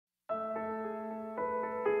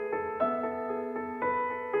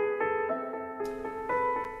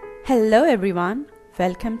Hello everyone,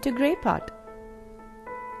 welcome to GreyPot.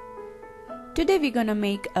 Today we're gonna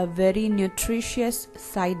make a very nutritious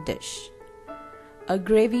side dish. A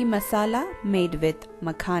gravy masala made with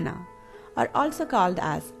makhana, or also called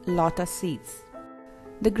as lotus seeds.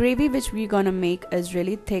 The gravy which we're gonna make is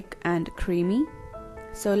really thick and creamy.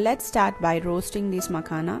 So let's start by roasting this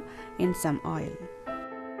makhana in some oil.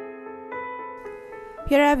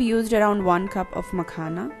 Here I have used around 1 cup of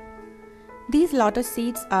makhana. These lotus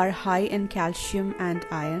seeds are high in calcium and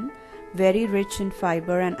iron, very rich in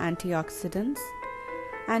fiber and antioxidants.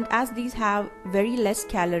 And as these have very less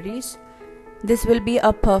calories, this will be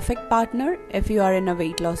a perfect partner if you are in a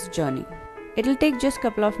weight loss journey. It'll take just a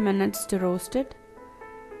couple of minutes to roast it.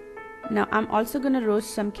 Now I'm also going to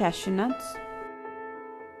roast some cashew nuts.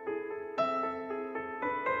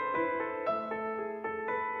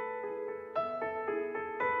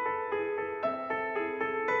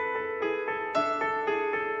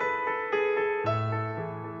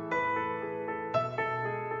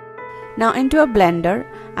 Now into a blender,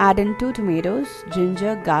 add in 2 tomatoes,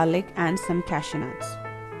 ginger, garlic and some cashew nuts.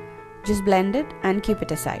 Just blend it and keep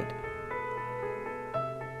it aside.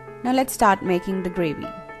 Now let's start making the gravy.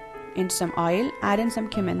 In some oil, add in some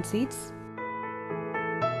cumin seeds.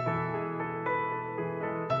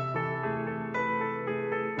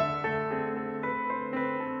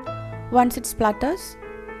 Once it splutters,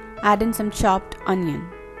 add in some chopped onion.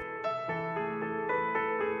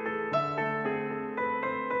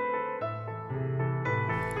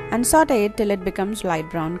 And saute it till it becomes light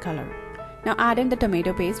brown color. Now add in the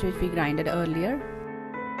tomato paste which we grinded earlier.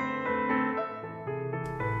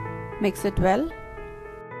 Mix it well.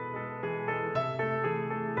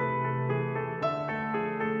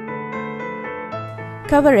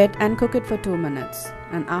 Cover it and cook it for 2 minutes.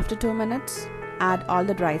 And after 2 minutes, add all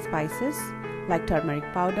the dry spices like turmeric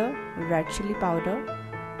powder, red chili powder,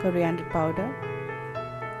 coriander powder,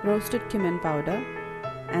 roasted cumin powder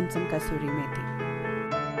and some kasuri methi.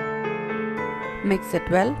 Mix it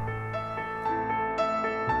well.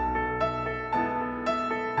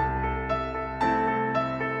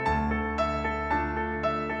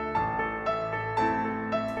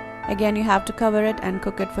 Again, you have to cover it and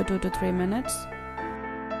cook it for 2 to 3 minutes.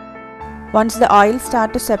 Once the oil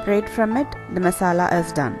starts to separate from it, the masala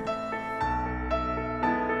is done.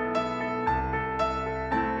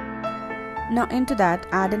 Now into that,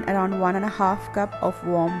 add in around 1.5 cup of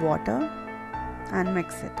warm water and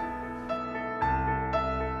mix it.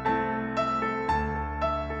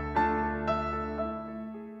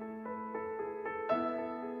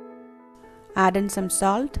 Add in some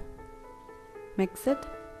salt, mix it,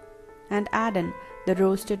 and add in the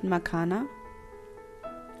roasted makhana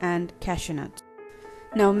and cashew nuts.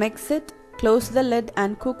 Now mix it, close the lid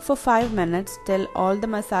and cook for 5 minutes till all the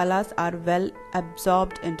masalas are well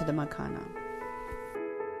absorbed into the makhana.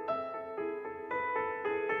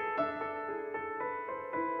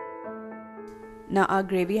 Now our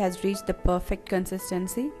gravy has reached the perfect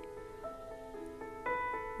consistency.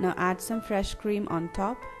 Now add some fresh cream on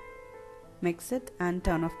top. Mix it and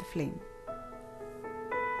turn off the flame.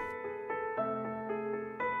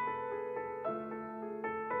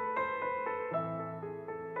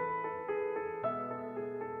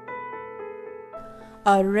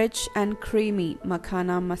 A rich and creamy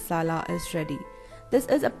makhana masala is ready. This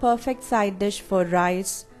is a perfect side dish for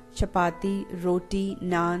rice, chapati, roti,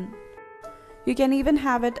 naan. You can even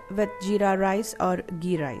have it with jeera rice or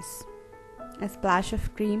ghee rice. A splash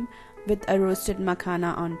of cream with a roasted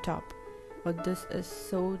makhana on top. But this is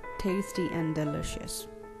so tasty and delicious.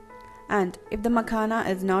 And if the makhana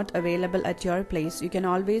is not available at your place, you can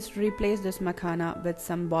always replace this makhana with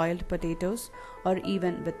some boiled potatoes or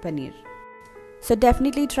even with paneer. So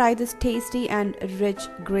definitely try this tasty and rich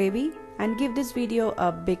gravy and give this video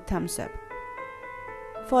a big thumbs up.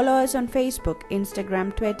 Follow us on Facebook,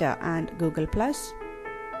 Instagram, Twitter and Google+.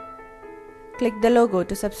 Click the logo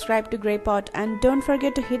to subscribe to GreyPot and don't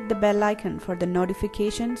forget to hit the bell icon for the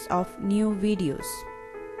notifications of new videos.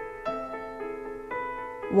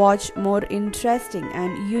 Watch more interesting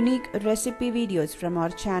and unique recipe videos from our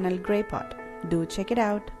channel GreyPot. Do check it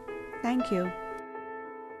out. Thank you.